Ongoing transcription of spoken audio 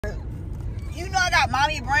You know I got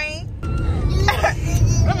mommy brain. Look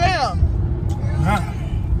at him.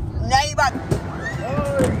 Now you about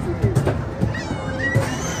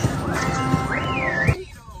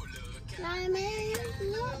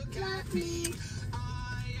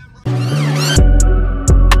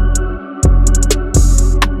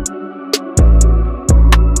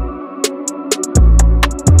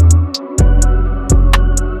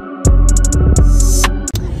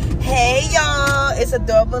Hey y'all, it's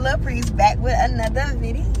Adorable Little Priest back with another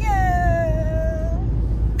video.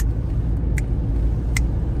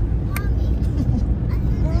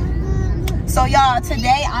 So y'all,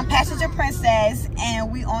 today I'm Passenger Princess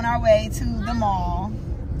and we on our way to the mall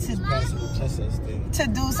to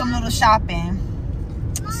do some little shopping.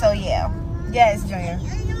 So yeah. Yes, Junior.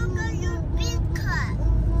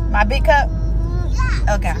 My big cup?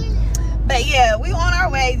 Yeah. Okay. But yeah, we on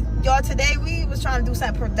our way. Y'all, today we was trying to do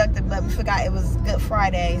something productive, but we forgot it was Good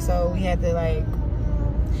Friday, so we had to like,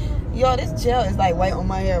 yo, this gel is like white on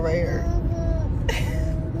my hair right here.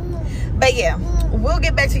 But yeah, we'll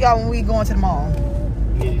get back to y'all when we go into the mall.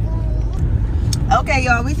 Yeah. Okay,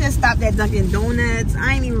 y'all, we just stopped at Dunkin' Donuts.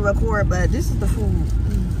 I ain't even record, but this is the food.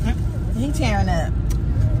 He tearing up.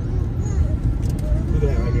 Look at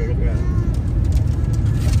that right there. Look at that.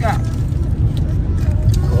 Let's go.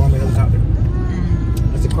 Oh, on the helicopter.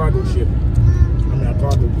 That's a cargo ship. I mean, a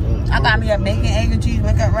cargo. I got me a bacon, egg, and cheese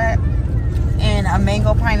wake up wrap and a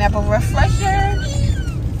mango pineapple refresher.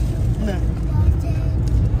 Look.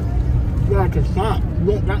 You got to stop. You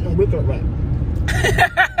don't got no wake up wrap.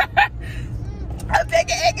 A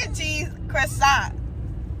bacon, egg, and cheese croissant.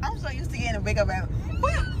 I'm so used to getting a wake up wrap. Who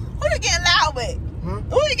you getting loud with? Huh?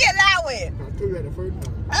 Who you getting loud with? I told you that the first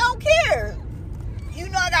time. I don't care. You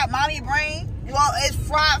know I got mommy brain. Well, it's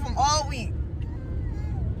fried from all week.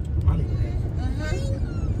 Mommy brain.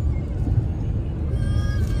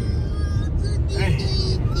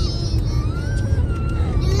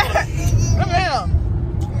 Look at him.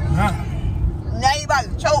 Huh? Now you about to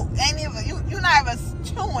choke. Ain't even you not even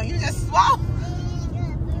chewing. You just swallow.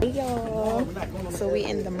 Hey y'all. So we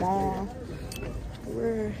in the mall.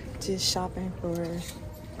 We're just shopping for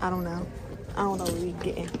I don't know what we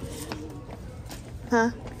getting.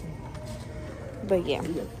 Huh? But yeah.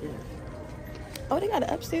 Oh, they got it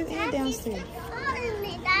upstairs and downstairs.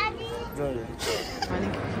 Funny.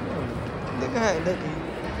 Look at her looking.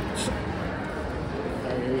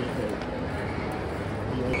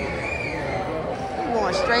 We're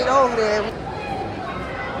going straight over there.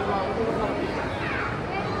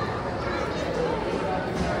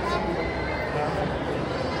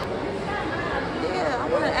 Yeah, I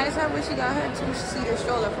want to ask her where she got her two-seater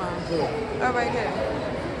stroller from. Oh, right there.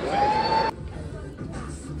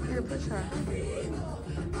 Here, push her.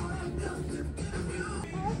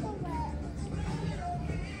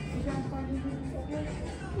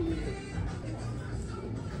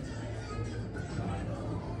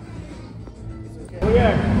 Oh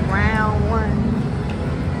yeah. Round one.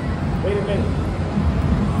 Wait a minute.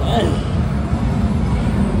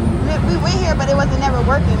 We went here, but it wasn't never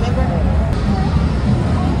working, remember?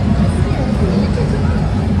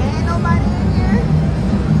 Ain't nobody in here.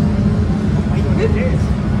 Why you doing this?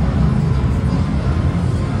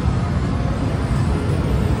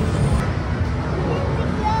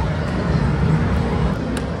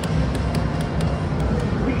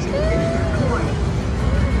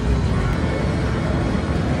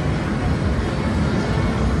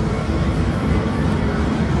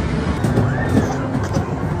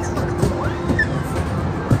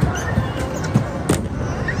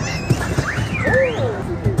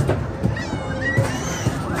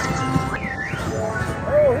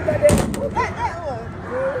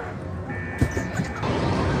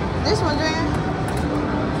 This one, Jan.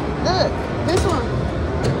 Look, this one.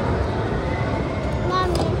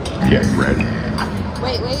 Mommy. Get ready.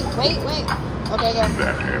 Wait. Okay, go.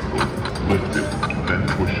 That handle, lift it, then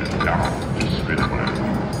push it down to spin it.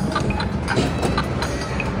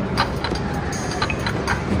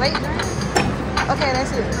 Wait, Jan. Okay,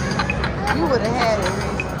 that's it. You would have had it.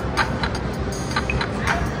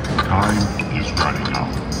 Time is running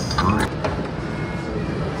out. Hurry.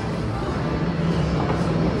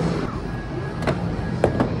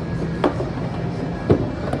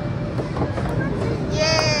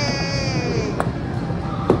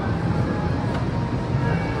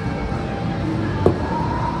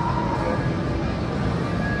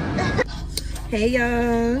 Hey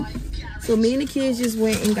y'all, so me and the kids just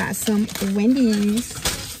went and got some Wendy's.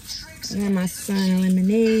 I got my son a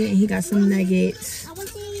lemonade and he got some nuggets.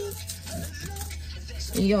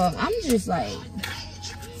 And y'all, I'm just like,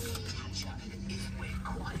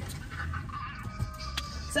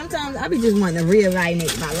 so sometimes I be just wanting to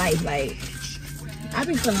reevaluate my life. Like, I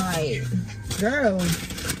be feeling like, girl,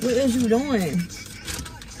 what is you doing?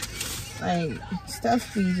 Like,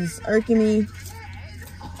 stuff be just irking me.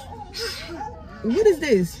 What is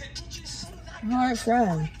this? Hard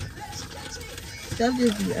fry. Stuff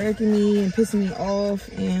just be irking me and pissing me off,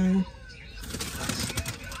 and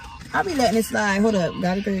I be letting it slide. Hold up,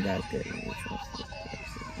 got it good.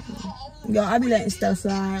 Yo, I be letting stuff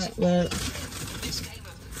slide, but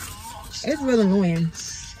it's real annoying.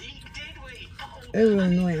 It's real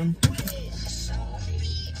annoying.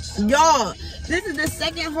 Y'all, this is the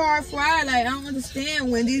second hard fry. Like, I don't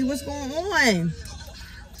understand, Wendy's, what's going on?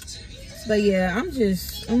 But yeah, I'm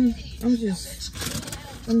just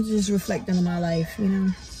reflecting on my life, you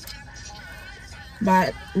know,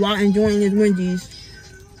 but while enjoying this Wendy's.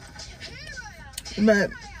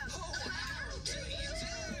 But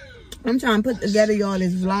I'm trying to put together y'all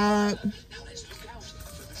this vlog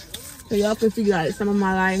so y'all can see like some of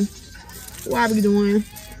my life, what I be doing.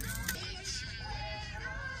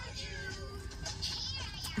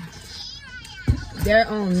 Their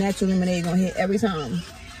own natural lemonade gonna hit every time.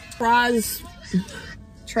 Fries,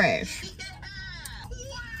 trash.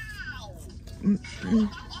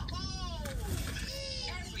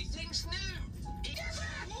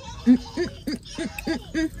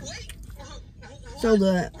 So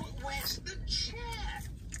good.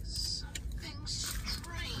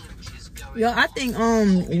 Yo, I think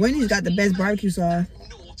Wendy's got the best barbecue sauce.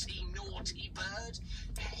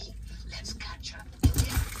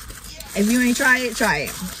 If you ain't tried it, try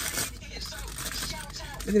it.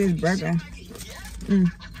 Look at this burger.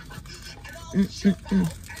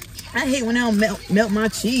 I hate when they don't melt my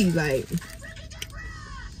cheese. Like,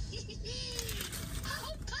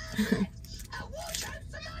 I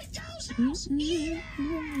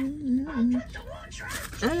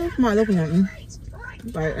don't know if somebody looking at me.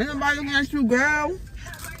 Like, ain't nobody looking at you, girl.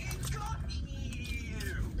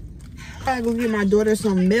 I gotta go get my daughter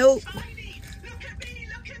some milk.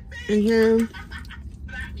 And then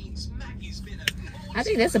I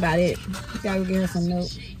think that's about it. Gotta go get her some milk.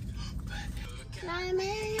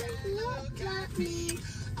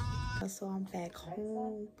 So I'm back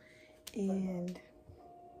home and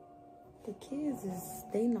the kids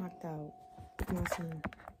they knocked out. My son,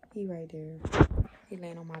 he right there. He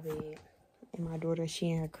laying on my bed. And my daughter, she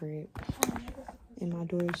in her crib. And my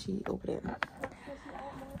daughter, she over there.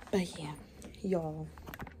 But yeah, y'all,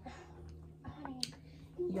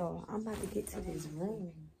 I'm about to get to this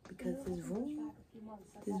room because this room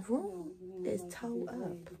is towed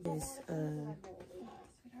up.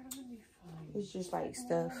 It's just like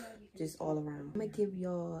stuff just all around. I'm gonna give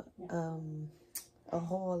y'all a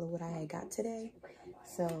haul of what I had got today.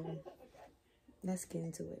 So let's get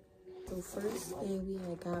into it. So first thing we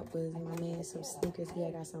had got was my man some sneakers. He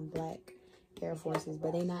had got some black Air Forces,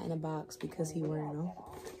 but they not in a box because he wearing them.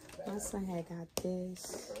 My son had got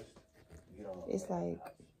this. It's like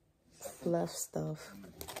fluff stuff.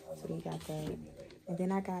 So he got that. And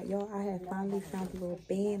then I got, y'all, I had finally found a little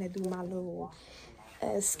band to do my little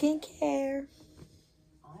skincare.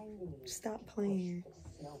 Stop playing.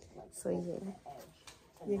 So yeah,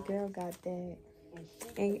 your girl got that.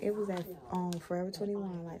 And it was at Forever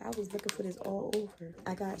 21. Like, I was looking for this all over.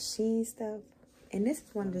 I got Shein stuff. And this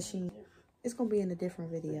is one of the Shein. It's going to be in a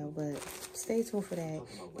different video, but stay tuned for that.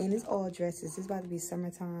 And it's all dresses. It's about to be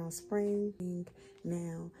summertime, spring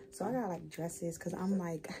now. So I got, like, dresses because I'm,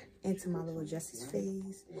 like, into my little dresses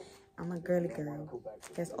phase. I'm a girly girl.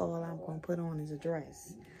 That's all I'm going to put on is a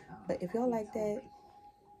dress. But if y'all like that,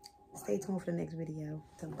 stay tuned for the next video.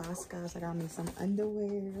 The Boscos, I got me some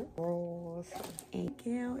underwear, bras, and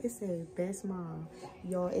gown. It says Best Mom.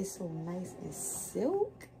 Y'all, it's so nice and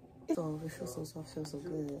silk. It's soft. It feels so soft, feels so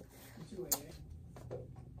good.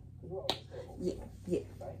 Yeah.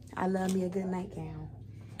 I love me a good nightgown.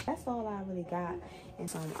 That's all I really got. And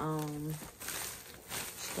some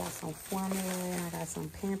she got some formula, and I got some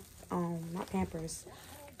not Pampers,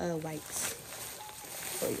 wipes.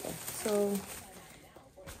 So yeah. So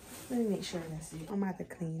let me make sure that's it. I'm about to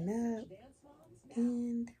clean up,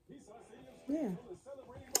 and yeah,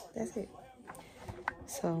 that's it.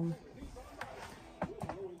 So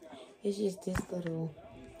it's just this little,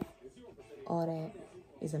 all that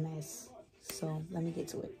is a mess. So let me get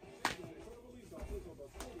to it.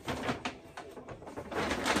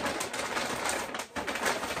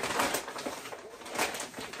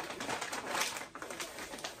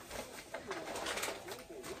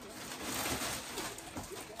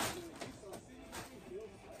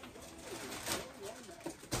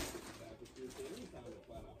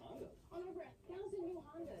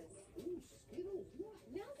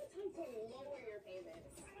 Now's the time to lower your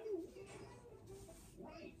payments.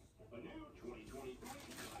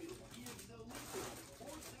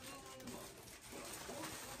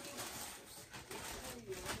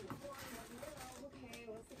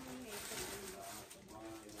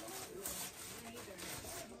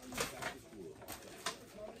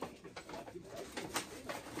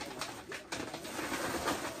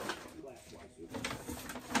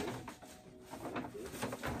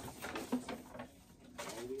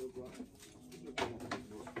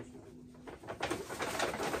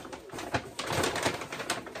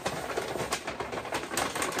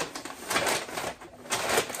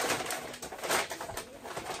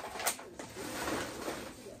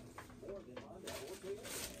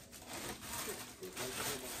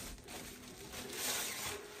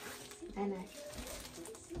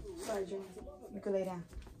 You can lay down.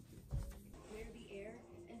 Clear the air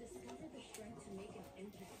and discover the strength to make an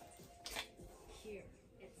impact. Here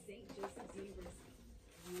at St. Joseph's University,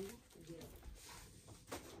 you will.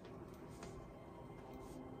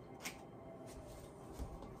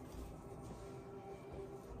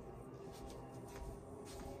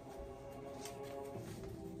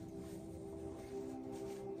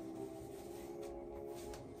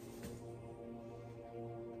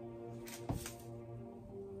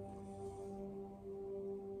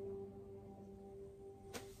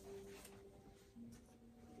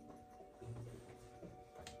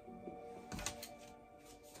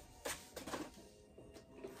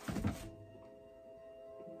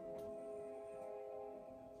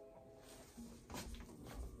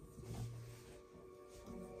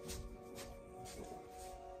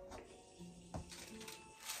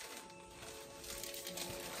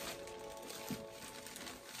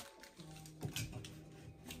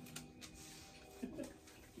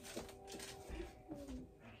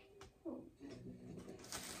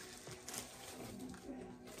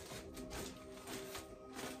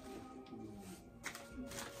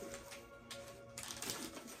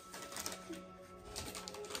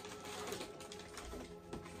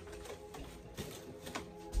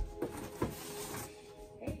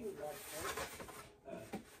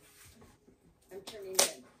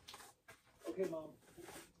 Okay, Mom.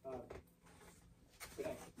 Good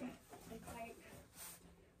night.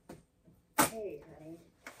 Hey, honey.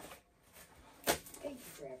 Thank you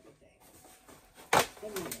for everything. I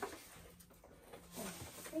mean it. Oh,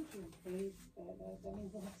 thank you, please. That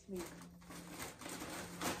means a lot to me.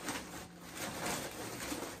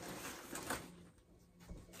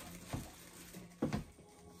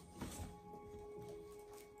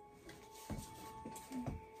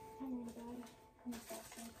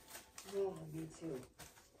 Oh, me too.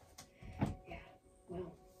 Yeah,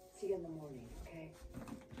 well, see you in the morning, okay?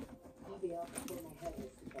 I'll be out before my head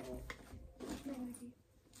is to go. No idea.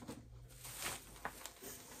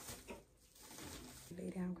 Lay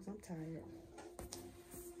down because I'm tired.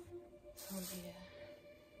 Oh, yeah.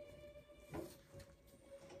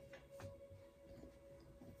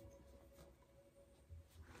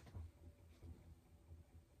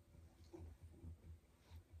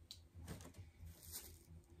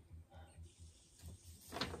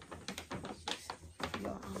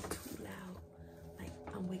 Y'all, I'm too loud. Like,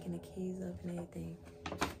 I'm waking the kids up and everything.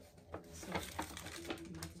 So, I'm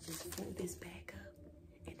about to just fold this back up.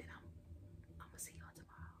 And then I'm gonna see y'all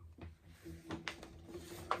tomorrow.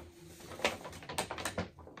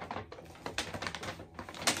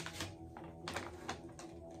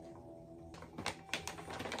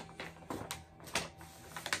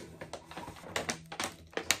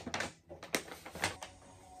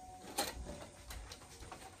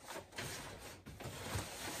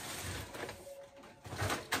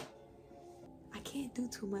 Can't do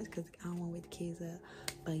too much because I don't want to wake the kids up.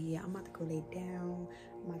 But yeah, I'm about to go lay down.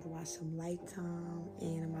 I'm about to watch some Lifetime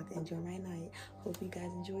and I'm about to enjoy my night. Hope you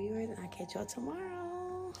guys enjoy yours and I'll catch y'all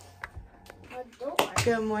tomorrow.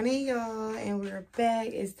 Good morning, y'all, and we're back.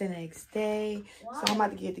 It's the next day. So I'm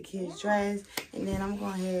about to get the kids dressed and then I'm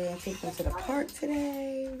going ahead and take them to the park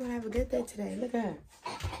today. We're gonna have a good day today. Look at her.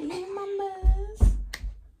 Yeah, mamas.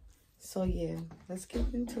 So yeah, let's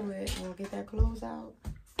get into it. We'll get that clothes out.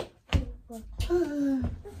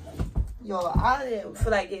 Y'all, I didn't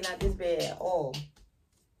feel like getting out this bed at all.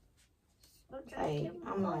 Like,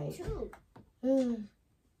 I'm like,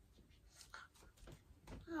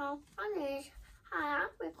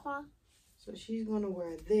 so she's gonna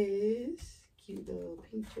wear this cute little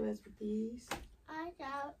pink dress with these.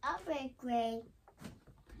 I'll wear gray.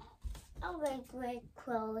 I'll wear gray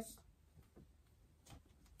clothes.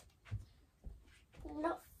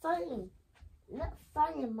 Not funny. Not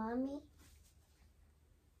funny, Mommy.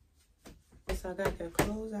 So I got their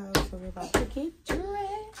clothes out, so we're about to get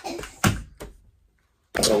dressed.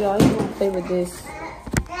 So y'all, you gonna play with this?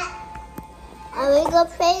 Are we gonna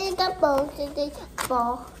play with the boat in this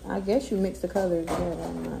ball? I guess you mix the colors, but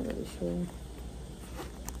I'm not really sure.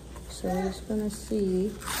 So we're just gonna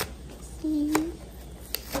see.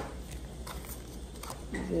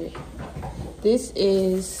 This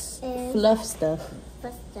is fluff stuff.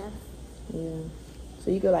 Fluff stuff. Yeah.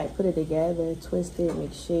 So you can like put it together, twist it,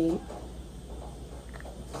 make shape.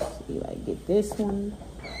 So you like get this one.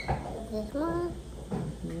 This one.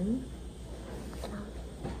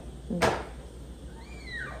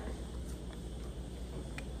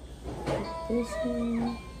 This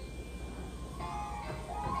one.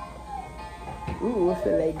 Ooh, I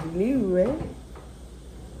feel like glue, right?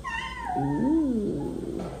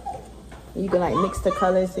 Ooh. You can like mix the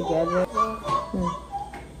colors together.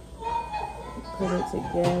 put it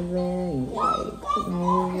together and like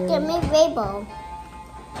move it. They make rainbow.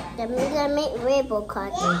 They make rainbow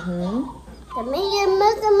cards. They make it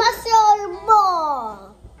missing my soul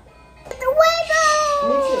ball. The rainbow.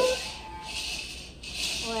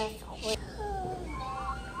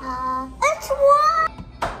 It's one.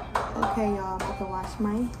 Okay, y'all, I'm about to wash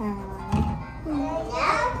my hair.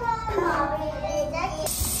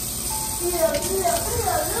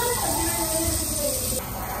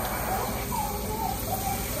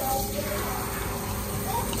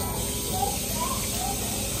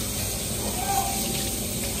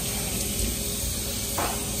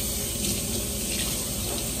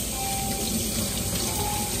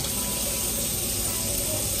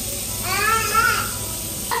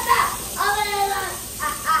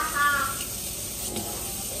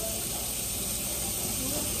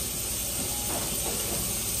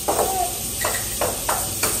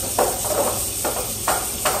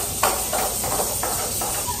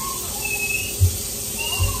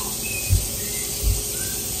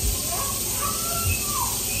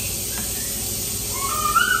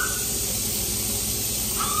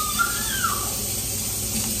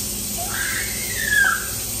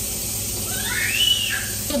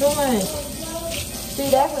 What you doing? See,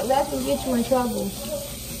 that's what gets you in trouble.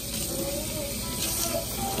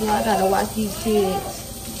 You know, I gotta watch these kids.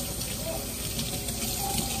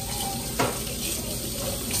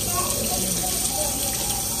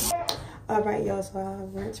 Alright, y'all, so I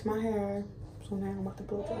rinsed my hair. So now I'm about to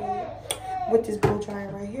blow dry it with this blow dryer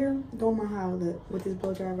right here. Don't mind how I look with this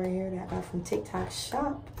blow dryer right here that I got from TikTok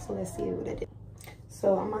shop. So let's see what it is.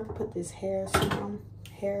 So I'm about to put this hair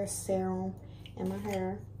serum in my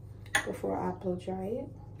hair before I blow dry it.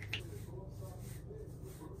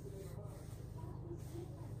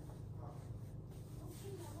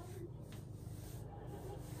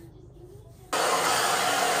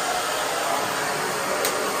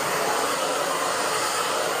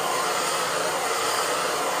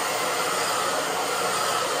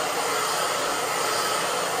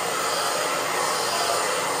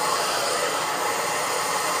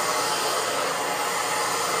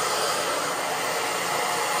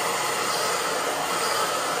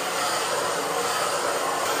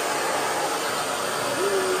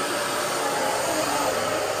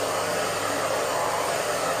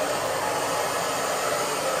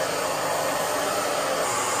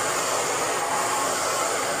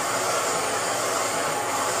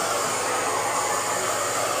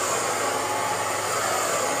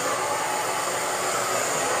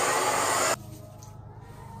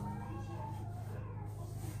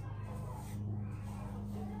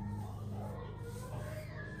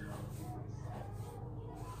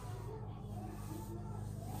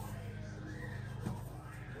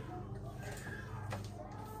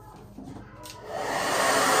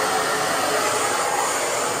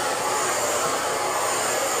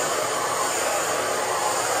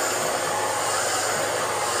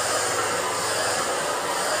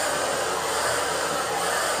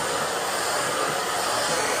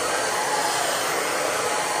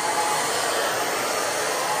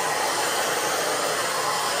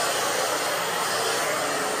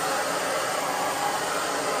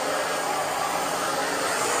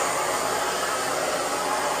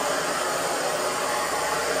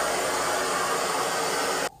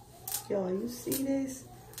 Y'all, you see this?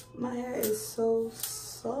 My hair is so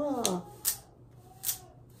soft.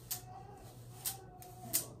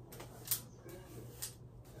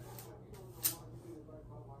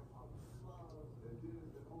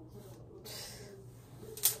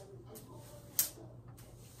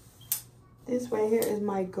 This right here is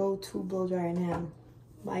my go-to blow dryer now.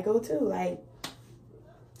 My go-to, like,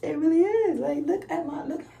 it really is. Like, look at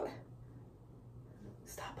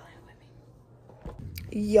stop playing with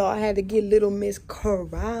me. Y'all, had to get little Miss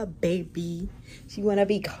cry, baby. She wanna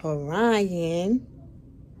be crying.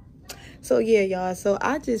 So yeah, y'all, so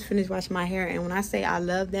I just finished washing my hair, and when I say I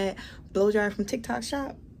love that blow dryer from TikTok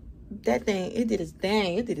shop, that thing, it did its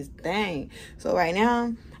thing. So right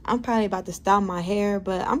now, I'm probably about to style my hair,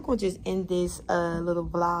 but I'm gonna just end this little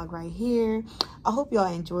vlog right here. I hope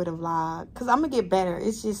y'all enjoy the vlog, because I'm gonna get better.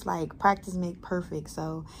 It's just like practice make perfect.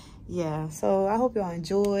 So yeah, so I hope y'all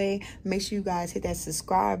enjoy. Make sure you guys hit that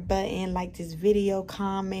subscribe button, like this video,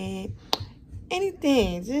 comment,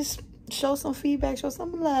 anything. Just show some feedback, show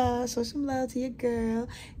some love to your girl.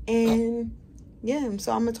 And yeah,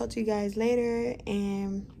 so I'm gonna talk to you guys later,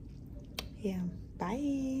 and yeah,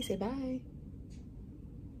 bye. Say bye,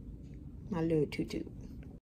 my little tutu.